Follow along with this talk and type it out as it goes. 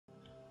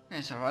Hey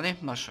everybody,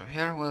 Marshall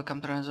here.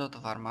 Welcome to the result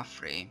of ARMA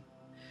 3.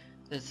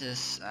 This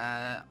is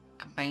a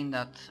campaign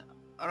that,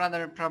 or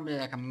rather probably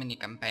like a mini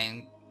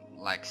campaign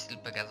like Steel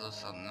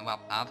Pegasus and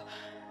whatnot,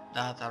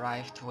 that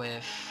arrived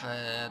with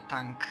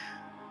tank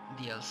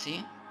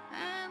DLC.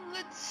 And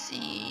let's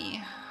see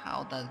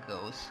how that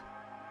goes.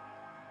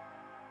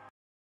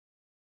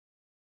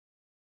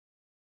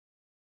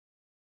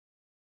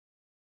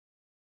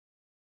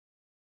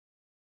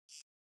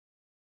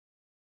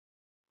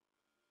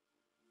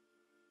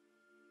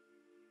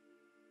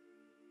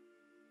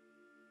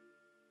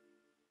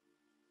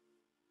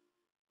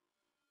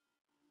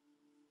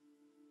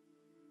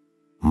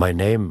 My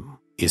name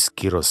is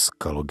Kiros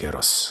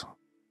Kalugeros.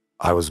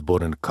 I was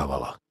born in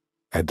Kavala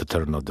at the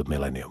turn of the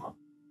millennium.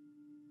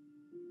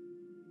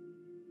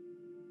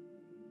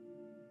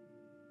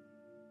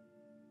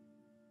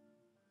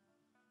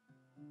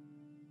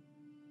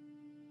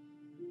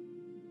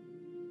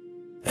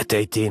 At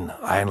 18,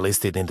 I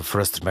enlisted in the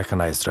 1st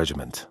Mechanized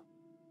Regiment.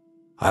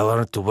 I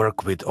learned to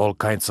work with all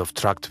kinds of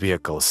trucked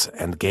vehicles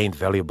and gained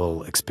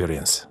valuable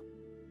experience.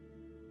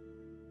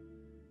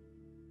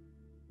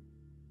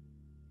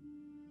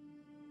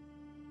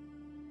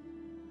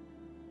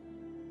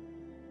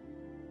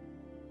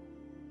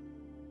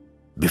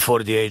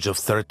 Before the age of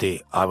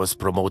 30, I was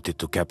promoted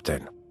to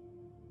captain.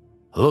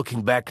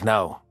 Looking back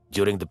now,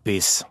 during the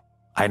peace,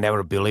 I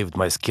never believed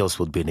my skills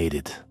would be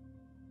needed.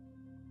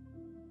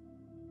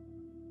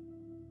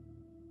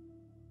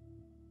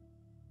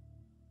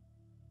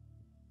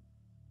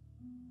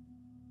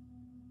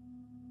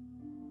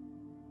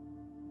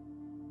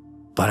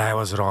 But I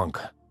was wrong.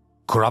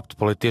 Corrupt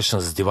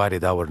politicians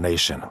divided our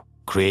nation,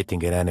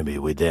 creating an enemy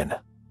within.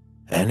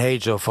 An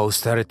age of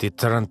austerity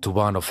turned to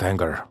one of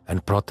anger,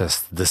 and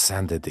protest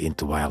descended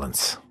into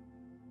violence.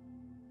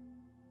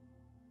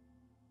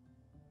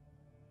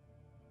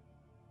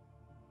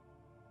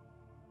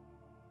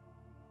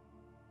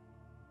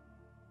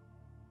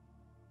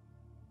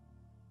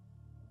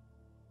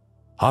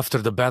 After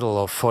the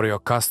Battle of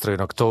Forio Castro in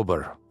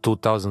October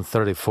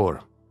 2034,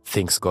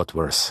 things got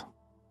worse.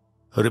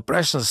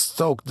 Repression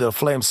stoked the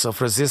flames of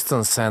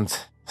resistance, and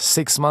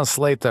 6 months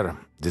later,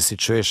 the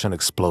situation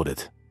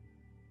exploded.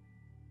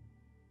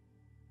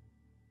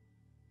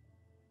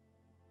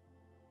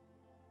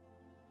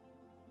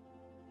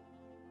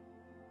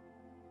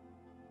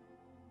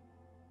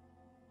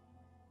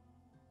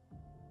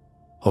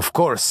 Of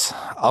course,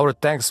 our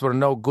tanks were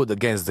no good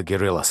against the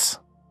guerrillas.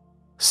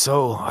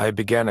 So I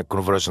began a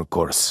conversion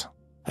course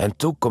and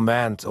took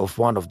command of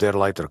one of their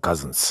lighter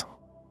cousins.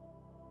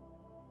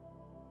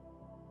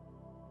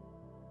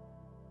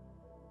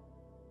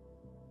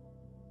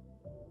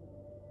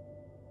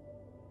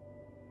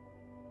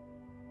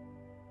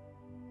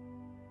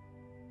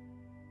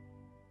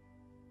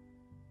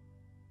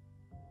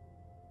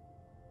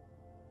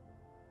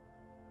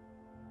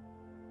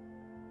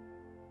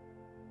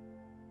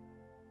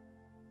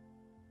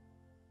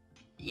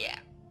 Yeah,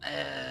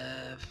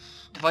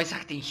 the voice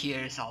acting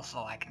here is also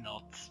like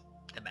not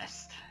the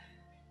best.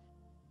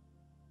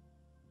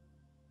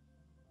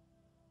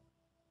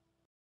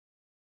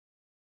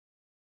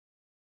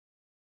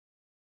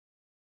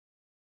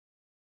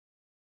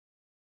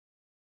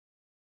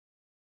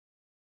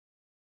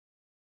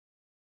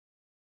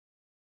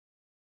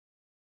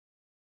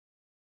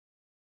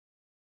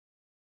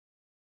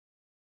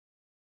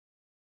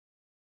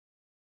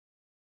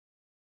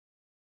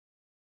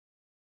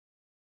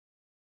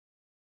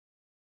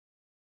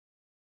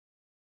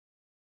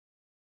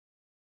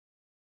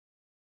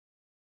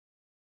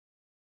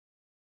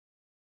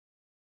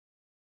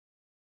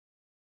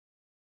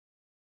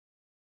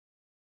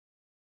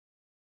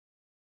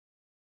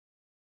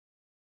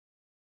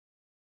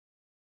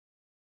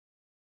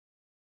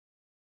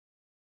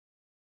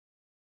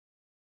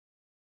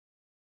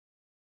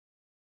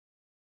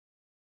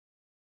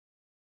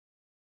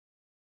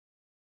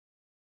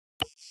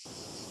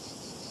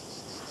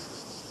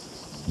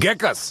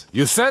 Gekas,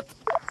 you set?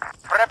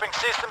 Prepping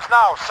systems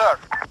now, sir.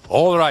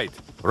 All right.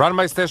 Run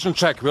my station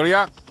check, will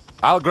ya?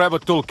 I'll grab a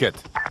toolkit.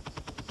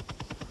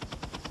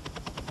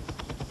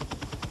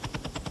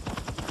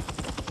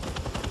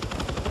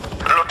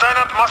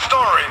 Lieutenant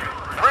Mastori,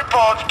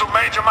 report to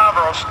Major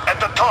Mavros at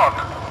the TOG.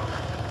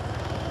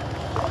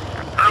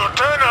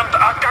 Lieutenant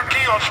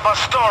Akakios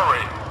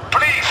Mastori,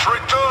 please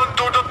return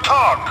to the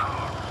TOG.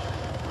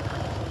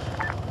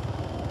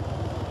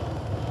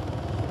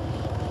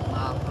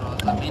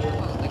 Mavros, I mean, it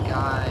was the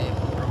guy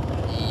from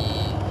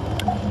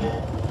the...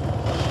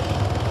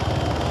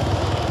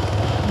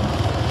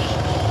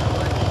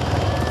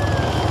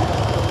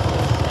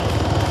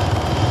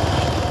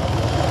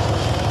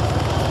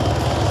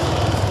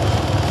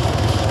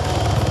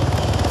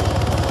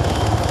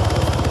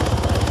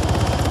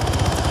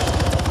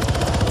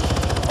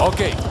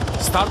 Okay,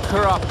 start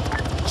her up.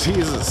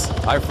 Jesus,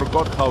 I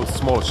forgot how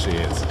small she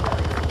is.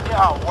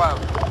 Yeah, well,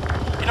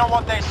 you know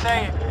what they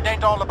say, it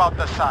ain't all about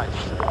the size.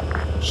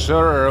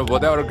 Sure,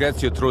 whatever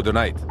gets you through the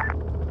night.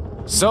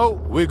 So,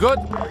 we good?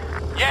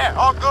 Yeah,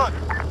 all good.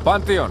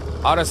 Pantheon,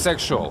 RS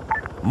Sexual.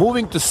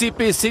 Moving to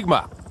CP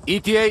Sigma.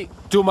 ETA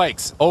 2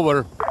 mics,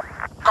 over.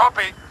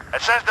 Copy.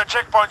 Assess the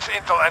checkpoint's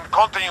intel and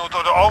continue to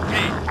the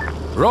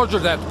OP. Roger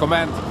that,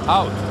 command.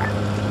 Out.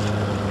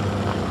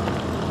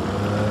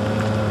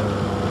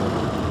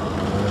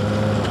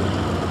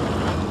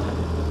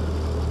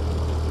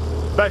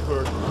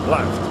 Backward,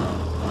 left.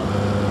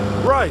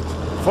 Right,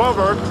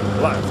 forward,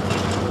 left.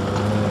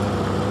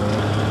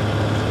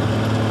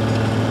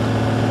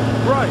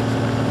 Right.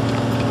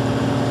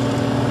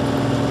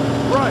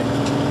 Right.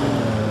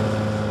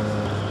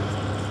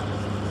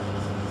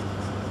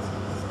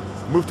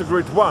 Move to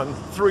grid 1,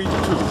 3, 2, 2,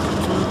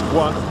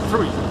 1,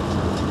 3.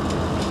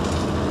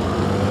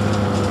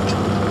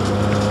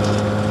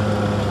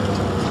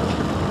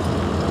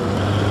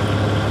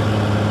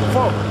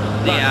 Forward.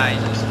 The eye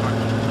just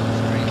fucking goes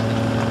crazy.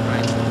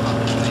 Right,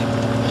 obviously.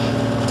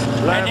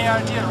 Left. Any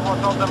idea what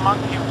all the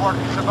monkey work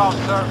is about,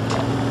 sir?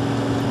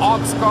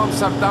 Ops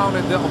comms are down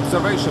at the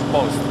observation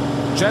post.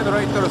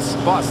 Generators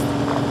bust.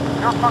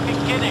 You're fucking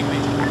kidding me.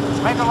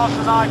 Megalos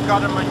and I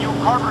got him a new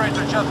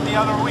carburetor just the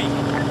other week.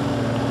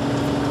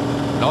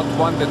 Not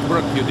one that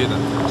worked, you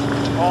didn't.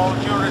 All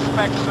due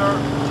respect, sir.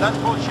 That's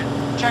bullshit.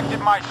 Checked it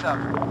myself.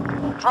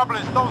 Trouble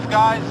is, those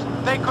guys,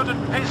 they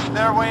couldn't piss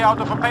their way out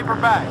of a paper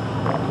bag.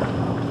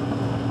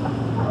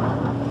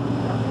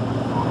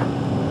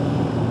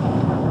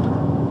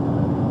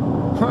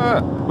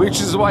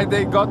 Which is why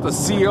they got a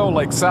CEO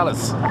like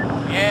Salas.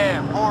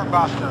 Yeah, poor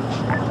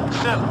bastards.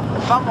 Still,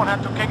 someone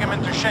had to kick him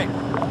into shape.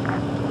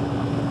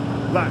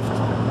 Left.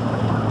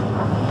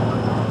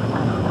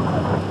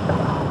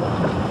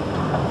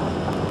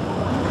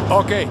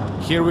 Okay,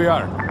 here we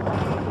are.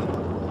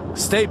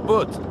 Stay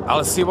put.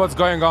 I'll see what's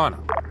going on.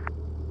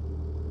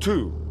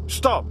 2,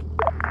 stop.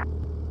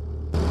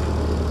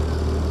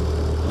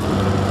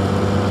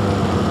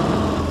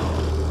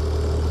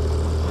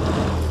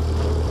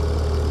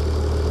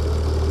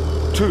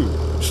 Two,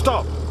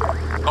 stop.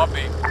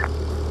 Copy.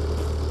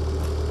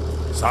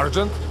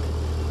 Sergeant?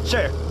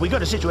 Sir, we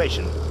got a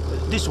situation.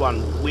 This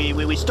one,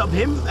 we stopped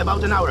him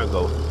about an hour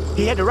ago.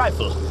 He had a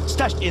rifle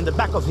stashed in the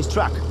back of his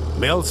truck.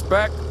 Mil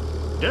spec?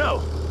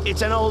 No,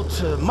 it's an old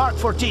Mark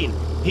 14.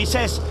 He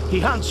says he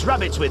hunts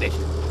rabbits with it.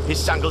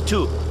 His uncle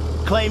too.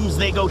 Claims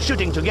they go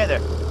shooting together.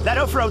 That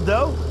off-road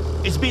though,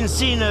 it's been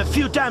seen a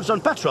few times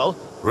on patrol.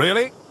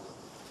 Really?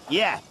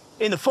 Yeah,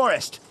 in the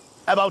forest.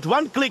 About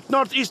 1 click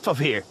northeast of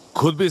here.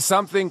 Could be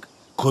something,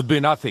 could be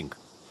nothing.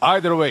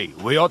 Either way,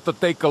 we ought to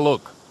take a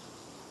look.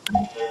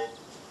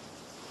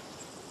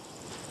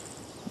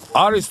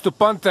 Aris to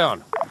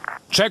Pantheon.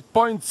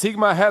 Checkpoint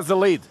Sigma has the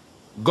lead.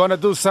 Gonna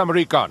do some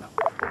recon.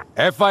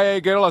 FIA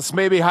guerrillas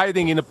may be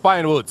hiding in the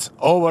pine woods.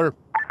 Over.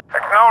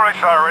 Acknowledge,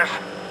 Iris.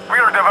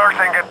 We're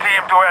diverting a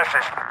team to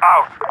assist.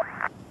 Out.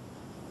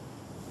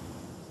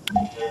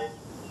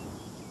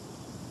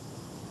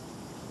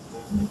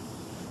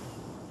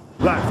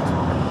 Left.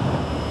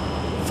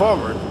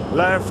 Forward,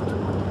 left.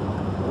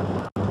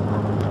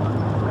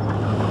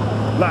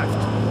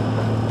 Left.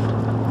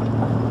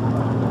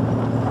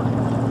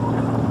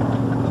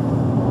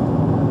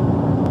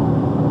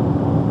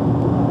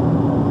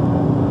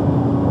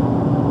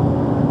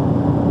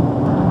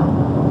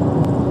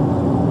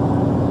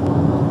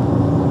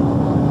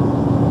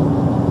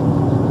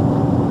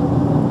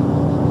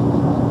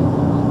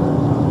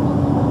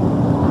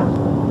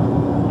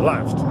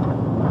 Left.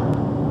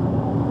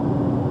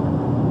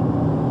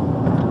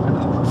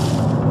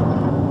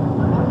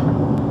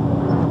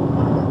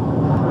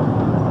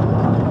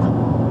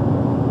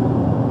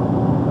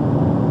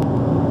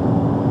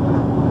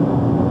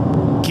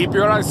 Keep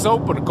your eyes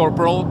open,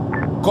 Corporal.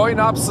 Coin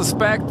up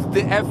suspect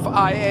the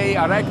FIA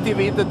are active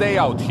in the day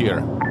out here.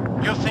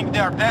 You think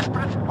they're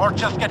desperate or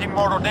just getting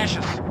more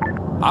audacious?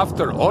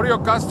 After Oreo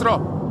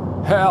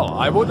Castro? Hell,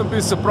 I wouldn't be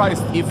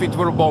surprised if it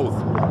were both.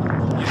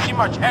 You see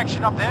much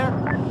action up there?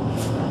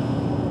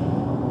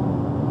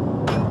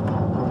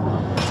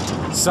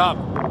 Some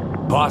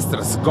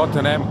bastards got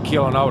an M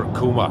kill on our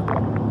Kuma.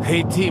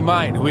 AT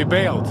mine, we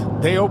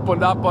bailed. They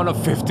opened up on a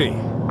 50.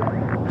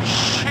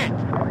 Shit!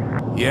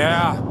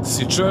 Yeah,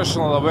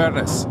 situational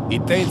awareness.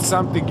 It ain't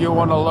something you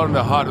wanna learn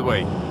the hard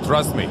way.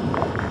 Trust me.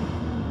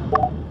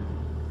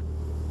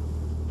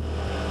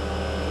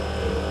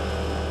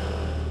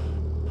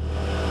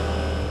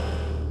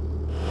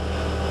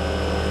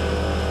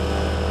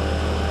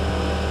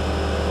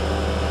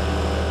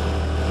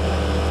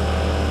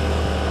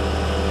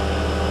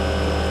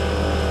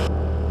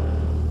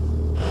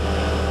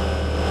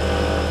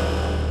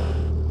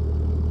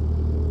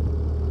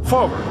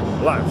 Forward,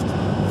 left.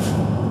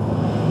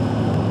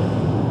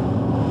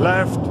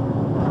 Left.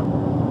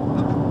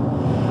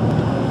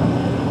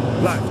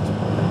 Left.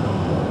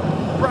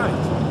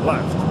 Right,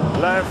 left,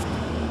 left.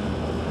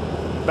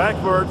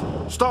 Backward,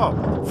 stop.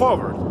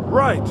 Forward,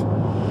 right.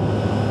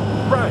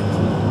 Right.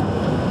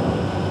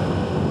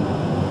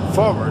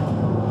 Forward.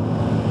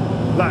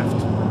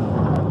 Left.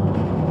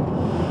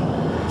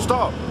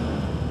 Stop.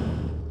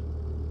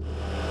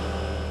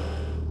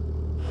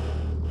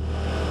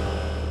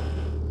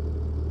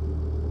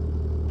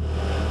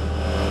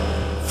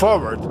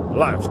 Forward,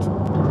 left.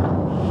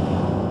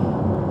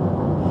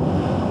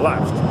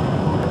 Left.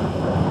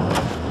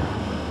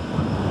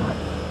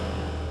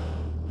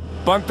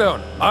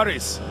 Pantheon,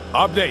 Aris,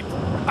 update.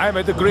 I'm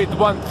at the grid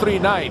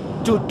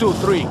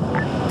 139223.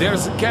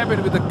 There's a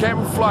cabin with a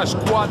camouflage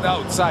quad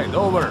outside,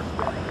 over.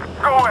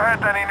 Go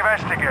ahead and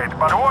investigate,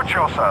 but watch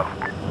yourself.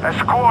 A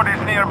squad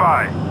is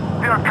nearby.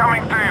 They're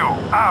coming to you.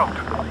 Out.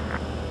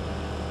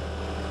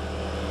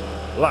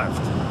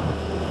 Left.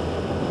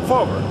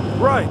 Forward.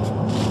 Right.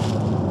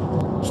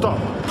 Stop.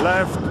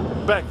 Left.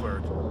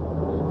 Backward.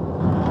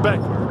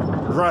 Backward.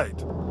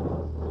 Right.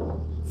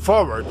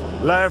 Forward.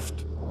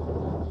 Left.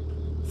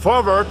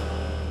 Forward.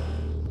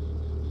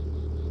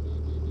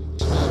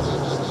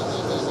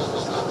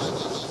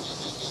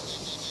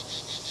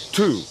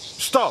 Two.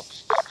 Stop.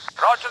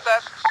 Roger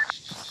that.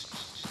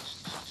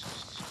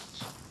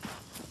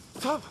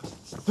 Stop.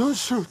 Don't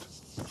shoot.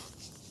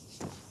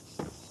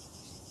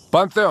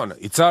 Pantheon,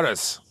 it's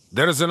Ares.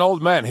 There's an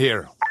old man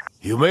here.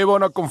 You may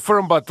want to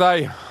confirm, but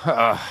I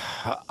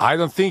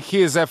don't think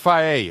he is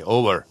FIA,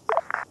 over.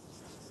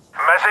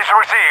 Message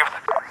received.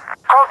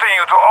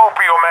 Continue to OP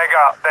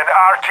Omega, then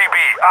RTB.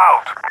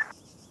 Out.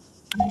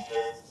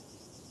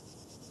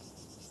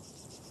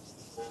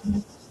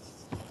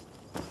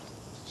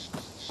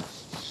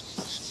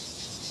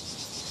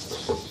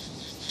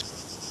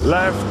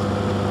 Left.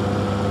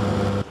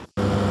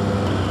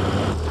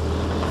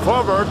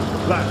 Forward.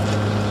 Left.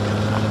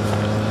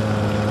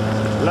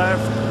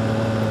 Left.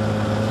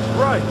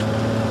 Right.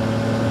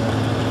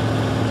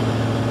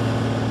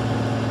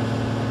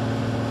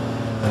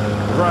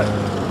 Right.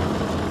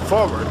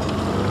 Forward.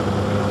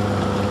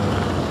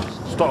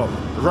 Stop.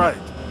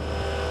 Right.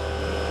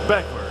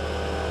 Backward.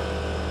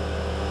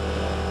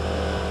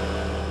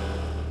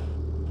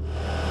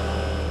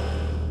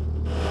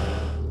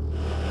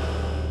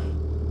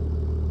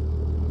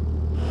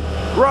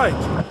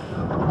 Right.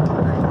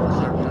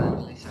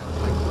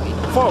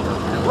 Forward.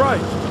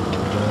 Right.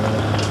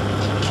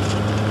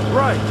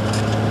 Right.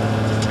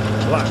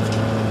 Left.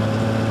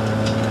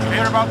 You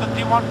hear about the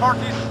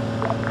T-140s?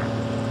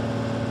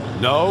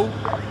 No?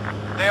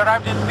 They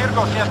arrived in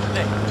Virgos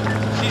yesterday.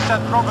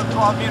 CSAT drove them to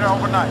Almira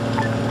overnight.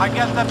 I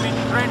guess that means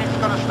training's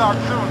gonna start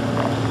soon.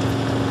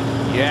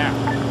 Yeah,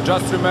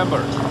 just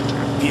remember,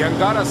 the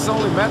Angara's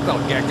only metal,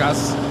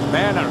 Gekas.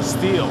 Men are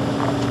steel.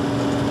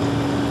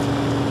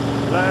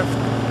 Left.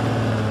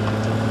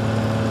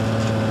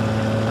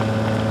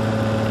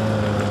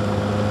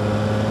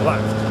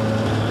 Left.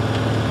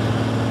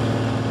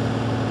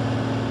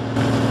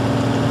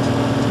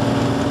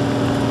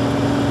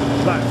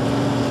 Left.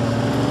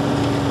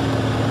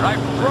 Right.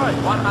 Right.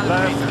 100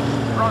 Left. meters.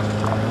 Front.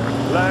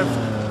 Left.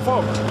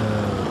 Forward.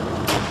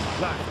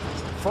 Left.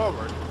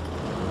 Forward.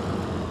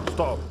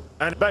 Stop.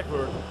 And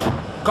backward.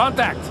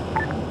 Contact!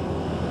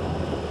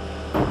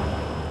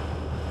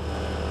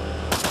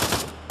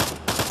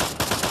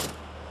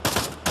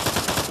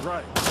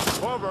 Right.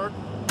 Forward.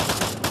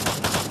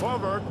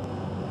 Forward.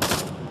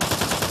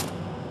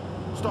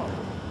 Stop.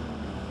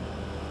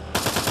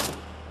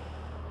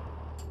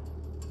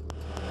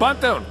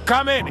 Pantheon,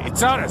 come in!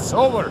 It's Ares,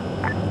 over!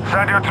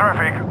 Send your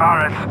traffic,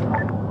 RS.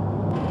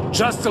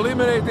 Just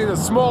eliminated a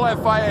small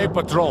FIA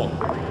patrol.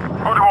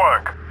 Good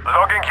work.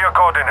 Logging your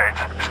coordinates.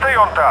 Stay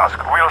on task.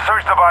 We'll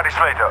search the bodies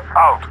later.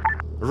 Out.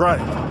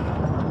 Right.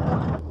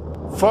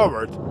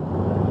 Forward.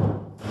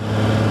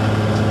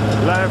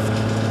 Left.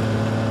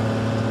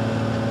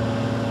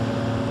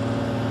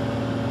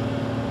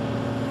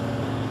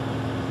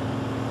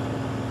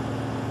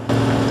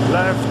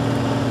 Left.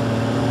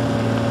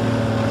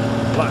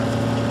 Left.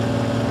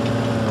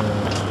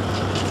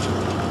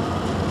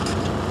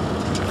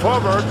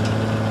 Forward.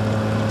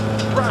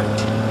 Right.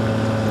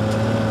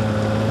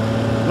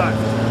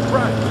 Left.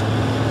 Right.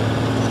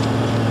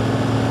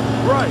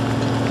 Right.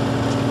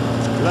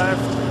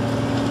 Left.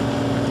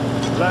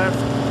 Left.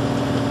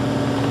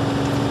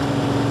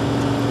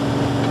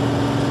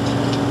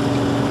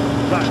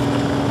 Left.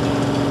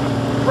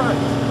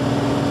 Right.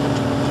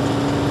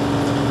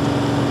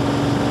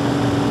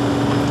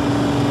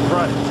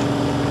 Right.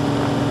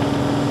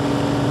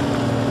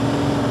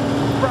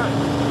 Right.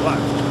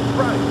 Left.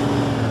 Right.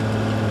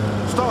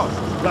 Stop.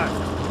 Left.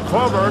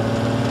 Forward.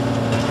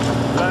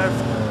 Left.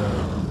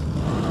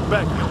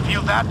 Back. You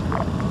feel that?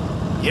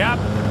 Yep,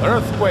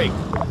 earthquake.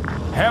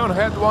 Haven't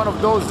had one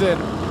of those in,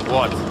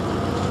 what,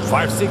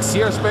 5-6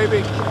 years,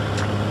 baby?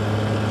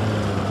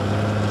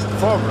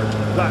 Forward.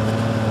 Left.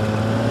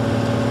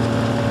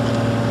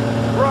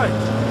 Right.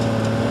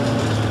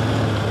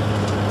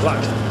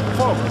 Left.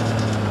 Forward.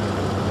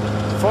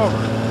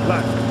 Forward.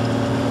 Left.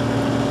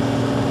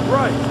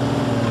 Right.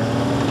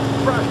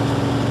 Right.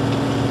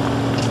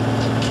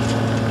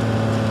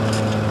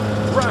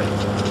 Right.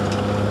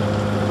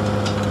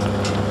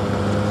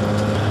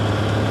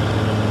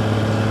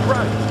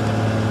 Right.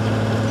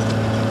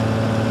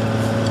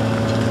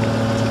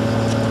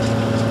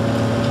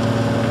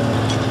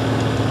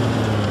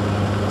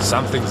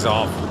 Something's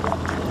off.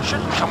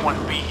 Shouldn't someone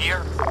be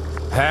here?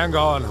 Hang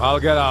on, I'll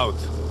get out.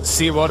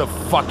 See what the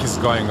fuck is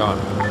going on.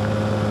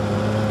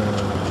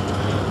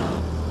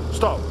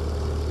 Stop.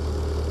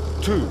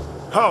 2.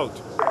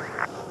 Halt.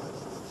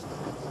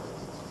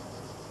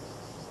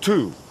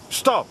 2.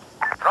 Stop.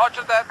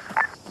 Roger that.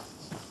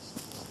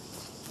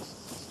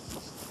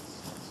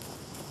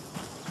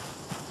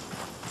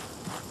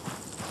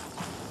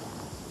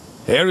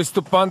 Here is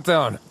to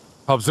Pantheon.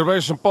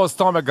 Observation post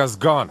Omega's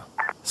gone.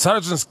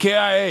 Sergeant's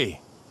KIA.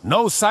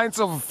 No signs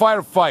of a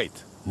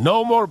firefight.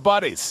 No more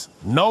bodies.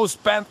 No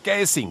spent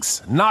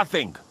casings.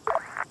 Nothing.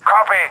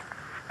 Copy.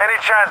 Any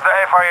chance the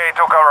FIA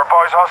took our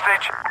boys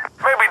hostage?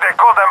 Maybe they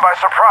caught them by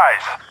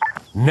surprise.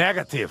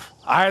 Negative.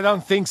 I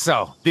don't think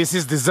so. This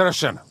is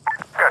desertion.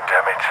 God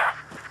damn it.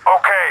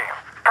 Okay,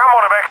 come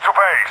on back to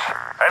base.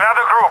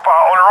 Another group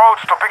are en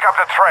route to pick up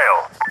the trail.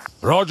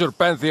 Roger,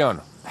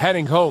 Pantheon.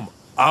 Heading home.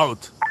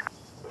 Out.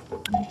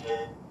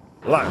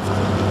 Left.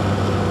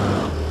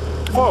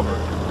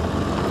 Forward.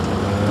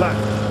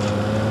 Left.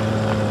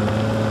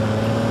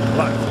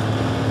 Left.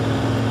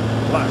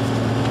 Left.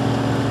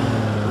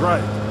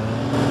 Right.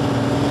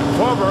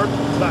 Forward.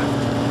 Left.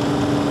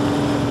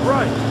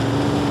 Right.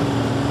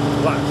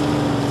 Left.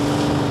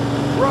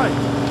 Right.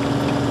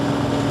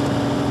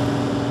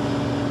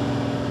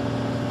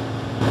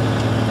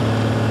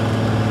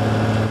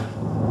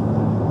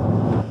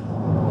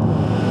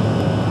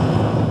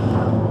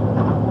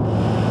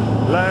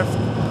 Left.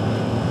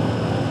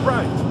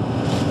 Right.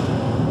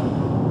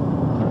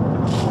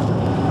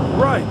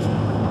 Right.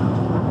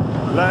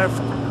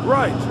 Left.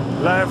 Right.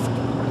 Left.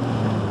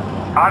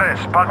 Ares,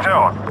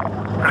 Pantheon.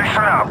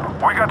 Listen up.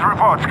 We got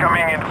reports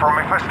coming in from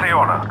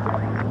Mephistiona.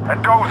 A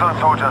dozen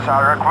soldiers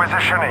are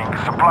requisitioning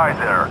supplies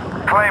there,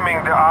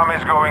 claiming the army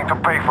is going to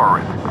pay for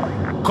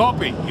it.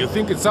 Copy. You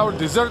think it's our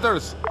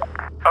deserters?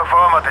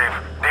 Affirmative.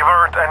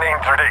 Divert and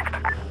interdict.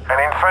 An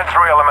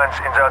infantry elements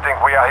inserting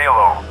via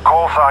Hilo.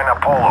 Call sign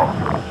Apollo.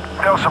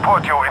 They'll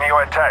support you in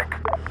your attack.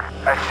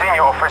 As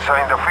senior officer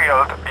in the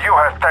field, you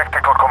have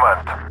tactical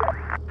command.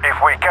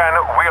 If we can,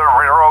 we'll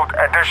reroute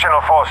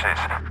additional forces,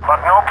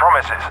 but no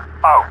promises.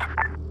 Out.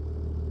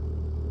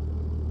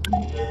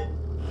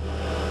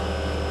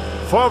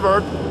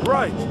 Forward.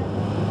 Right.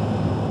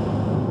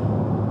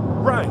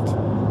 Right.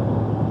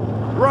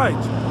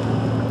 Right.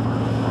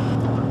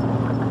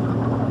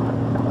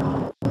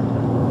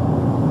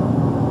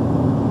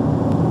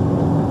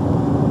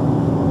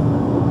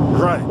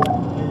 Right.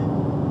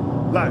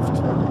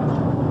 Left.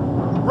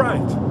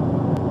 Right.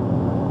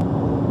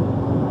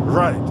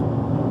 Right.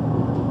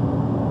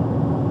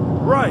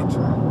 Right.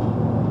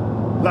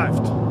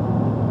 Left.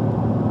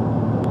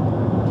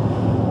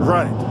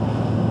 Right.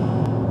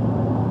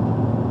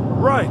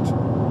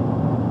 Right.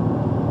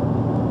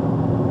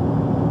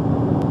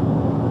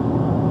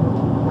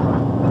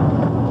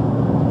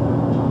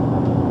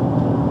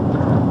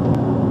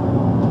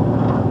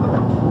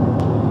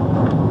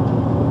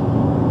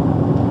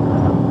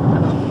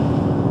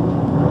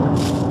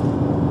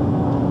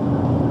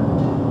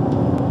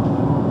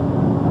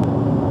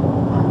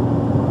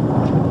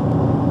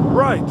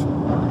 Right.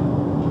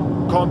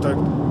 Contact.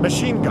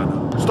 Machine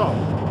gunner. Stop.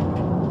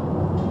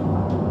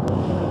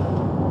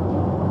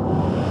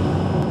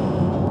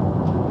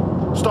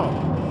 Stop.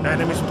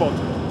 Enemy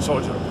spotted.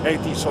 Soldier.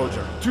 AT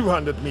soldier.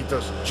 200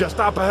 meters. Just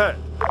up ahead.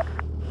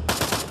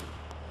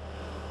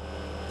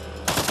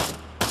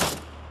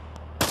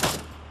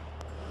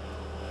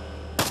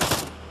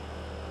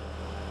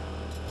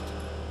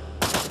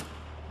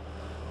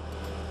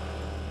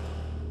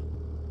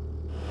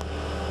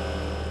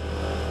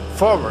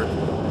 Forward.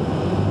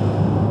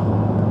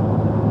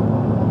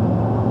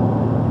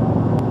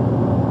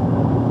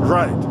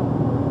 Right.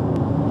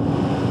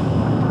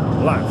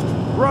 Left.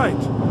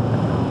 Right.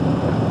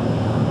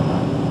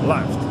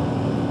 Left.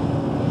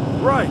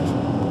 Right.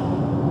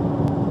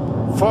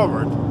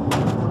 Forward.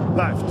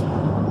 Left.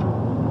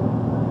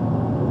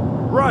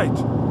 Right.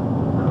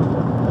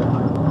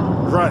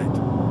 Right.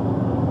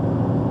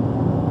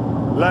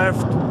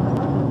 Left.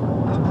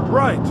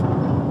 Right.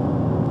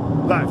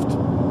 Left.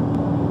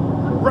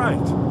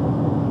 Right.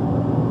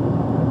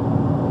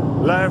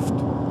 Left.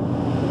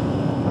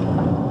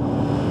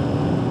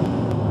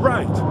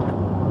 Right.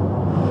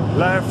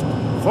 Left.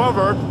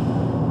 Forward.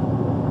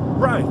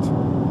 Right.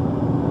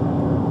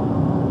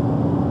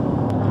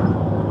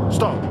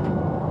 Stop.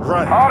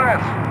 Right.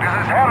 Ares, this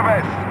is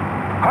Hermes.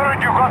 Heard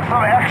you got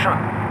some action.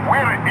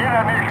 We're in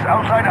a mix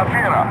outside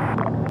Afira.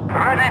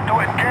 Ready to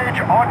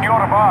engage on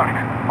your mark.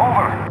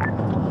 Over.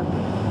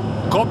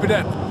 Copy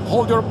that.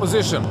 Hold your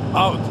position.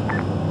 Out.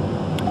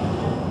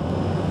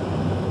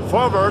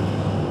 Forward.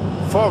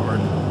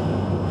 Forward.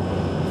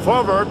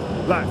 Forward.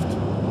 Left.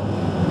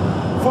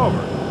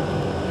 Forward.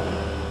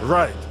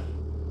 Right.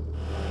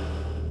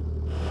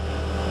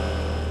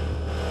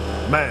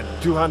 Man,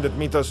 200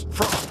 meters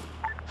front.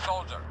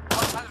 Soldier,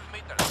 100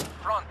 meters,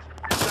 front.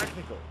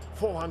 Technical.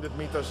 400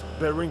 meters,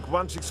 bearing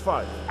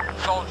 165.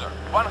 Soldier,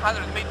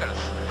 100 meters,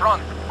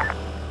 front.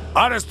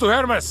 Ares to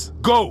Hermes.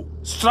 Go.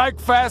 Strike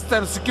fast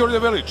and secure the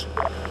village.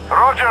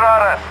 Roger,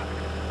 Ares.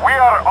 We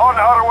are on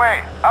our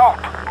way.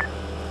 Out.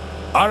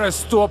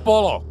 Ares to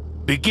Apollo.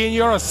 Begin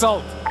your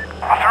assault.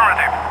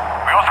 Affirmative.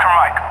 We Oscar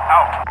Mike.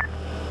 Out.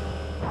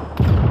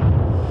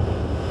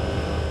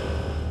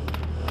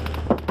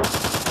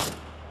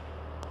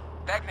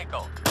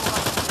 Technical.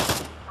 200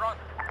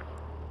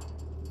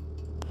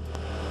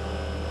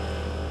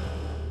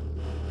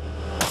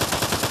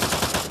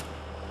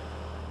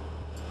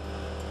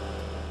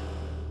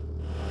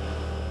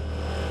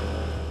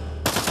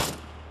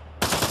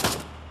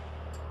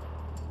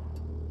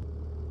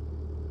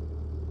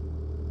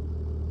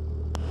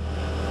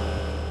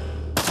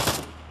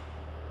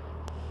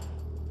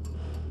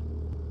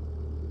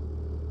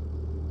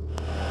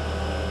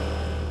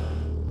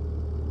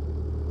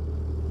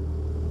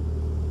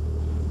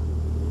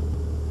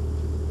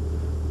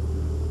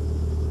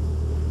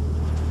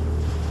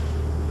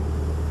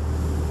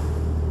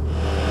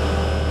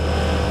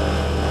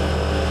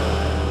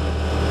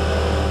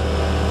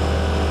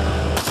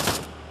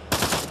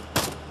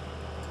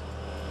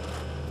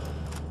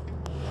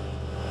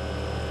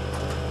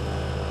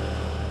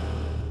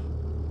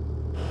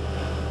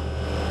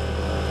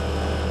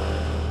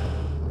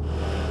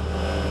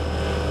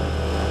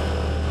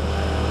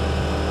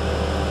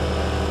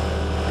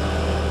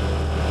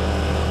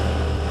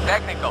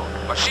 Technical.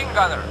 Machine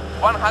gunner.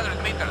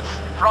 100 meters.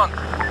 Front.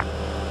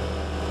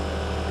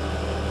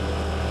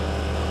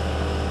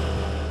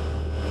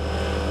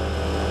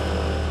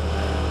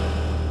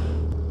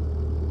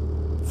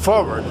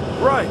 Forward,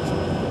 right.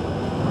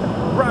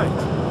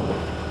 Right.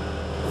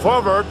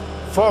 Forward,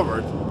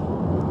 forward.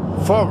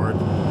 Forward.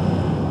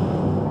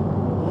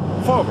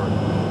 Forward.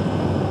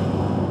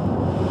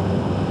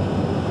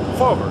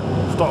 Forward.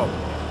 Stop.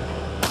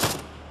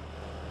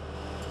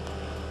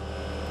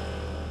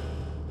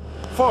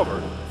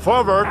 Forward.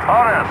 Forward.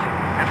 Arias,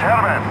 it's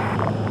Hermes.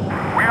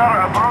 We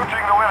are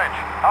approaching the village.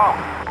 Out.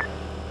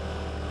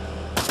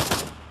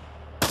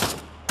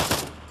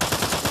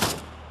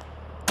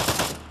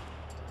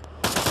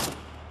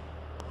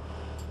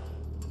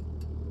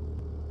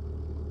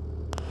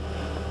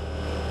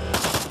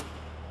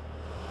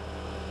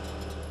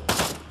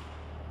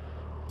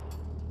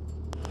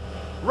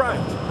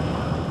 Right.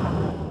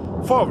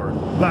 Forward.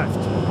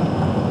 Left.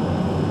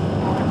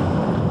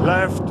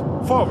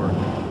 Left. Forward.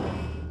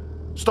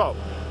 Stop.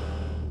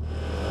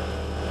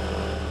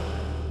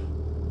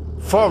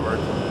 Forward.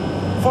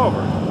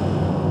 Forward.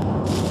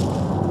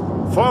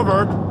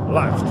 Forward.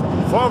 Left.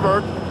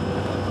 Forward.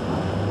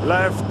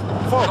 Left.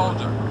 Forward.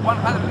 Soldier.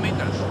 100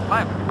 meters.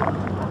 Left.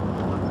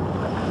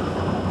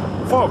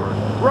 Forward.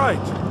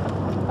 Right.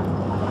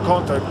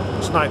 Contact.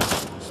 Sniper.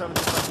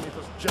 75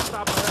 meters. Just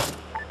up ahead.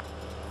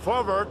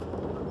 Forward.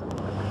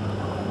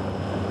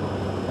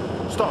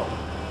 Stop.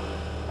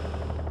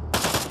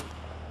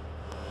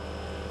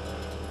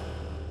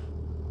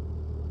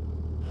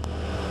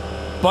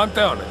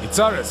 Pantheon, it's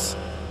Ares.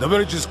 The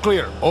village is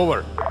clear.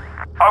 Over.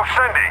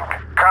 Outstanding.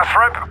 Cast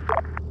rep.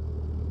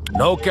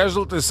 No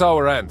casualties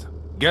our end.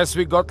 Guess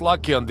we got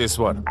lucky on this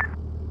one.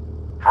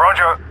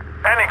 Roger.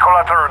 Any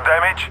collateral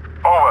damage?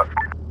 Over.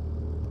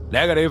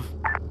 Negative.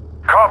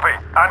 Copy.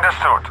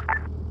 Understood.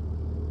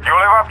 You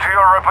live up to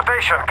your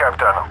reputation,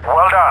 Captain.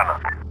 Well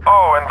done.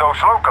 Oh, and those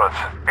locals.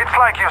 It's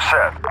like you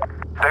said.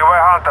 They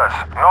were hunters,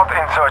 not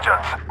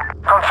insurgents.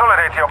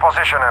 Consolidate your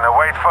position and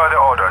await further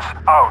orders.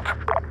 Out.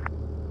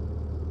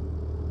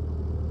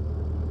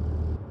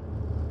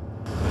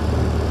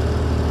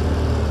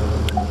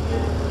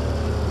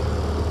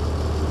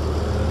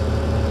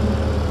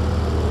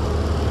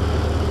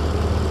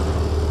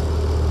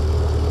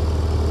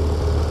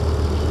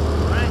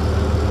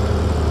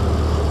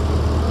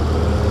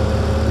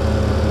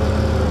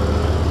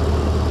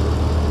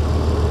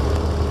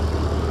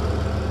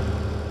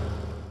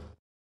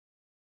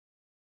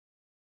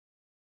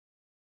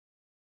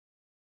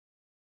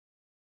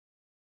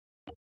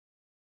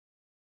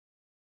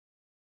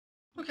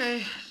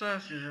 Okay, so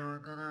as usual, we're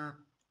gonna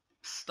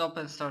stop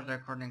and start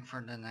recording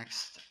for the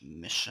next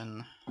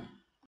mission.